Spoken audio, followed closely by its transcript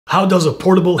How does a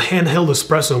portable handheld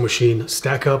espresso machine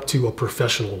stack up to a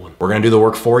professional one? We're gonna do the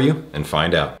work for you and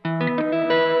find out.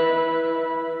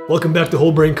 Welcome back to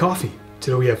Whole Brain Coffee.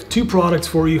 Today we have two products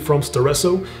for you from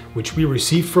Staresso, which we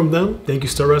received from them. Thank you,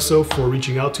 Staresso, for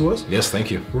reaching out to us. Yes, thank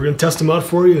you. We're gonna test them out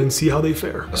for you and see how they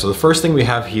fare. So the first thing we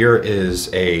have here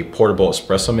is a portable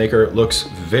espresso maker. It looks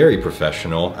very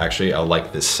professional. Actually, I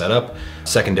like this setup.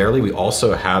 Secondarily, we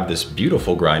also have this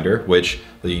beautiful grinder, which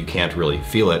you can't really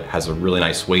feel it, has a really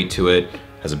nice weight to it,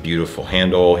 has a beautiful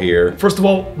handle here. First of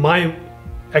all, my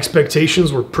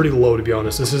expectations were pretty low, to be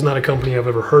honest. This is not a company I've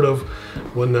ever heard of.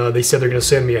 When they said they're gonna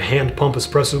send me a hand pump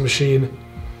espresso machine,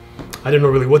 I didn't know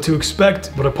really what to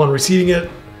expect, but upon receiving it,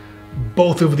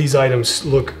 both of these items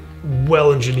look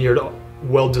well engineered,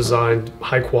 well designed,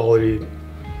 high quality.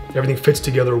 Everything fits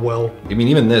together well. I mean,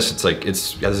 even this, it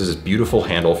has this beautiful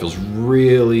handle, feels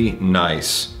really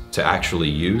nice to actually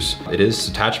use. It is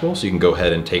detachable, so you can go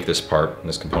ahead and take this part,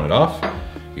 this component off.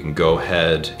 You can go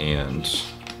ahead and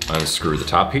unscrew the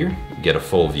top here, get a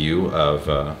full view of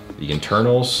the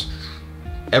internals.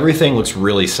 Everything looks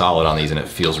really solid on these, and it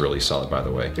feels really solid, by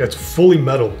the way. It's fully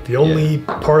metal. The only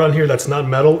part on here that's not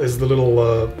metal is the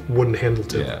little wooden handle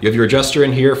tip. Yeah. You have your adjuster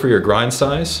in here for your grind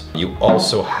size. You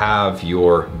also have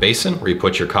your basin where you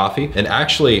put your coffee. And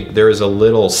actually, there is a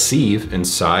little sieve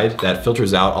inside that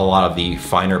filters out a lot of the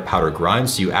finer powder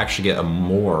grinds, so you actually get a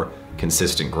more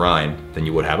consistent grind than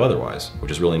you would have otherwise,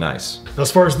 which is really nice. As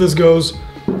far as this goes,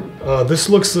 this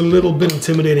looks a little bit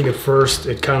intimidating at first.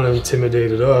 It kind of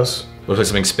intimidated us. Looks like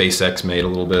something SpaceX made a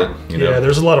little bit, you know? Yeah,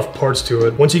 there's a lot of parts to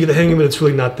it. Once you get the hang of it, it's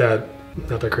really not that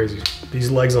crazy.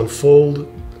 These legs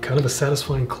unfold, kind of a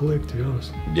satisfying click, to be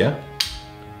honest. Yeah.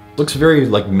 Looks very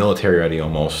like military ready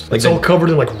almost. Like it's all covered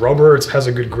in like rubber, it has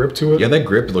a good grip to it. Yeah, that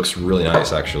grip looks really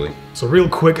nice actually. So real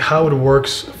quick, how it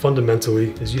works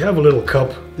fundamentally is you have a little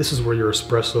cup. This is where your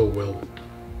espresso will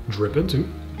drip into.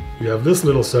 You have this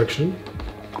little section.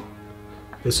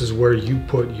 This is where you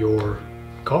put your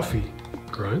coffee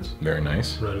grinds. Very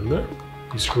nice. Right in there.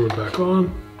 You screw it back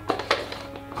on.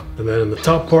 And then in the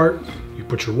top part, you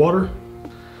put your water.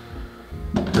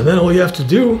 And then all you have to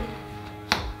do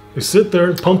is sit there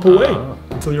and pump away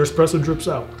until your espresso drips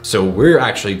out. So we're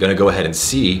actually gonna go ahead and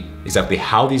see exactly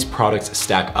how these products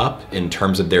stack up in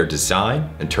terms of their design,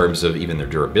 in terms of even their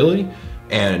durability,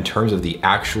 and in terms of the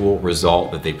actual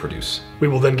result that they produce. We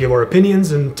will then give our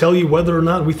opinions and tell you whether or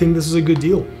not we think this is a good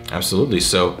deal. Absolutely.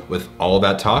 So with all of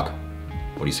that talk,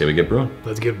 what do you say we get brewing?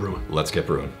 Let's get brewing. Let's get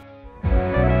brewing.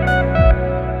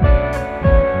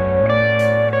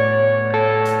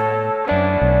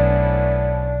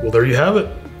 Well, there you have it.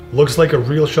 Looks like a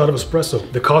real shot of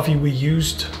espresso. The coffee we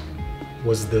used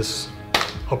was this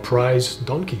Uprise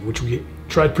Donkey, which we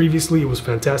tried previously. It was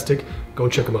fantastic. Go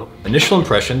and check them out. Initial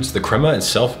impressions, the crema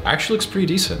itself actually looks pretty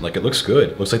decent. Like it looks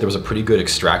good. Looks like there was a pretty good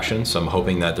extraction, so I'm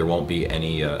hoping that there won't be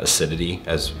any acidity,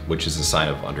 which is a sign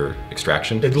of under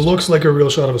extraction. It looks like a real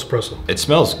shot of espresso. It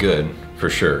smells good, for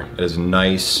sure. It has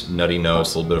nice nutty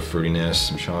notes, a little bit of fruitiness,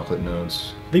 some chocolate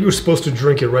notes. I think you're supposed to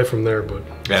drink it right from there, but...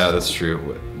 Yeah, that's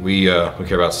true. We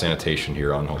care about sanitation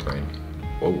here on Whole Brain.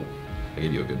 Whoa, I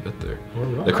gave you a good bit there.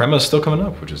 Right. The crema is still coming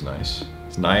up, which is nice.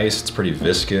 It's nice, it's pretty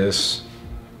viscous.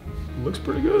 Looks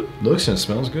pretty good. Looks and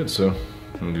smells good, so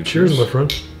I'm gonna do cheers, my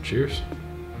friend. Cheers.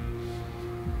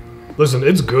 Listen,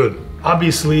 it's good.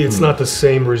 Obviously, it's not the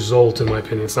same result, in my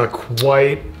opinion. It's not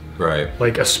quite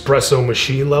like espresso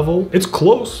machine level. It's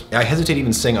close. I hesitate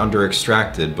even saying under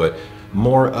extracted, but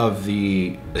more of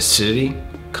the acidity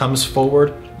comes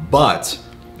forward, but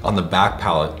on the back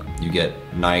palate, you get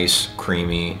nice,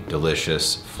 creamy,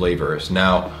 delicious flavors.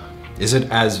 Now, is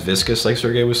it as viscous, like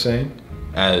Sergey was saying,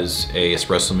 as a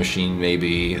espresso machine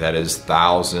maybe that is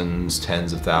thousands,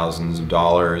 tens of thousands of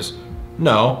dollars?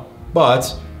 No,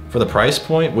 but for the price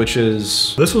point, which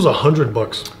is... This was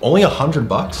 $100. Only $100?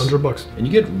 $100. And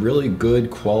you get really good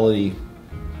quality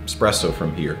espresso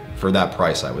from here for that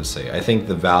price, I would say. I think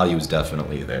the value is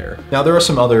definitely there. Now there are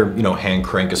some other, hand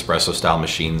crank espresso style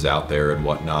machines out there and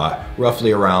whatnot,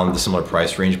 roughly around the similar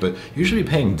price range, but you should be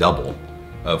paying double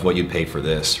of what you'd pay for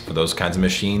those kinds of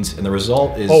machines, and the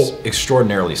result is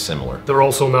extraordinarily similar. They're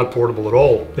also not portable at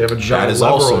all. They have a giant That is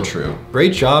also true.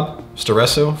 Great job,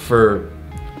 Staresso, for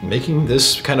making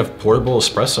this kind of portable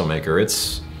espresso maker.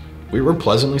 We were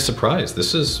pleasantly surprised.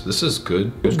 This is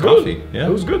good coffee. Yeah,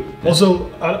 it was good.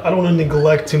 Also, I don't want to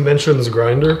neglect to mention this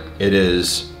grinder. It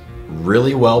is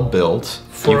really well built.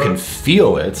 You can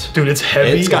feel it. Dude, it's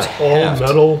heavy. It's got all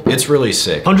metal. It's really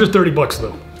sick. $130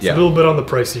 though. It's a little bit on the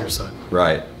pricier side.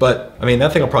 Right, but I mean,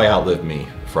 that thing will probably outlive me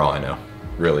for all I know.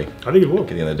 Really. I think it will. At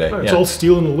the end of the day. It's all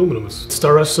steel and aluminum.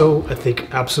 Staresso, I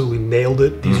think, absolutely nailed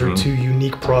it. These are two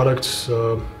unique products.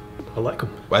 I like them.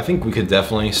 I think we could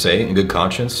definitely say in good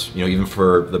conscience, you know, even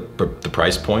for the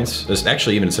price points, there's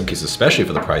actually even in some cases, especially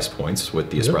for the price points with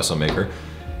the Espresso Maker,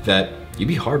 that you'd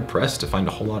be hard pressed to find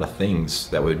a whole lot of things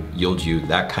that would yield you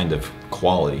that kind of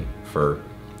quality for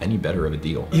any better of a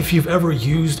deal. If you've ever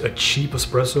used a cheap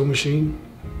espresso machine,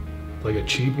 like a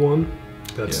cheap one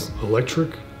that's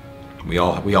electric, we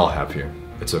all have here.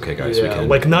 It's okay, guys. We can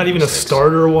like not even a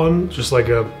starter one, just like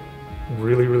a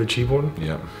really, really cheap one.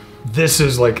 Yeah. This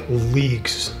is like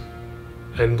leagues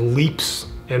and leaps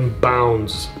and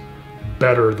bounds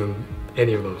better than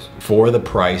any of those. For the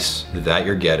price that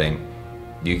you're getting,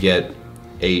 you get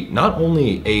not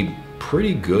only a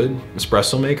pretty good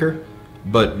espresso maker,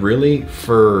 but really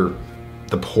for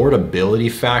the portability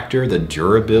factor, the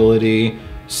durability,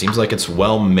 seems like it's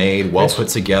well made, well put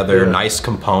together, nice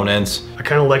components. I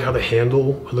kind of like how the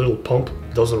handle, a little pump,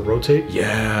 doesn't rotate.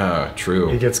 Yeah, true.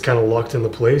 It gets kind of locked into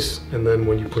place, and then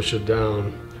when you push it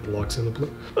down, it locks into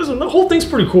place. Listen, the whole thing's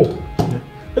pretty cool.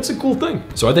 It's a cool thing.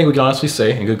 So I think we can honestly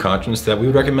say in good conscience that we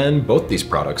would recommend both these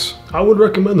products. I would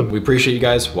recommend them. We appreciate you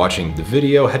guys watching the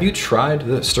video. Have you tried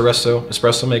the Staresso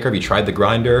Espresso Maker? Have you tried the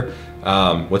grinder?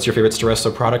 What's your favorite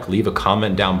Staresso product? Leave a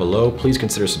comment down below. Please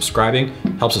consider subscribing.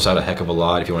 Helps us out a heck of a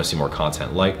lot if you want to see more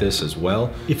content like this as well.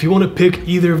 If you want to pick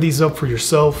either of these up for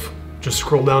yourself, just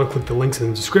scroll down and click the links in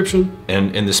the description.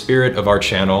 And in the spirit of our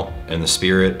channel and the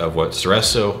spirit of what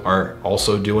Staresso are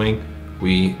also doing,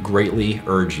 we greatly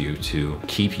urge you to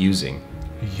keep using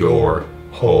your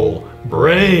whole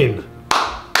brain.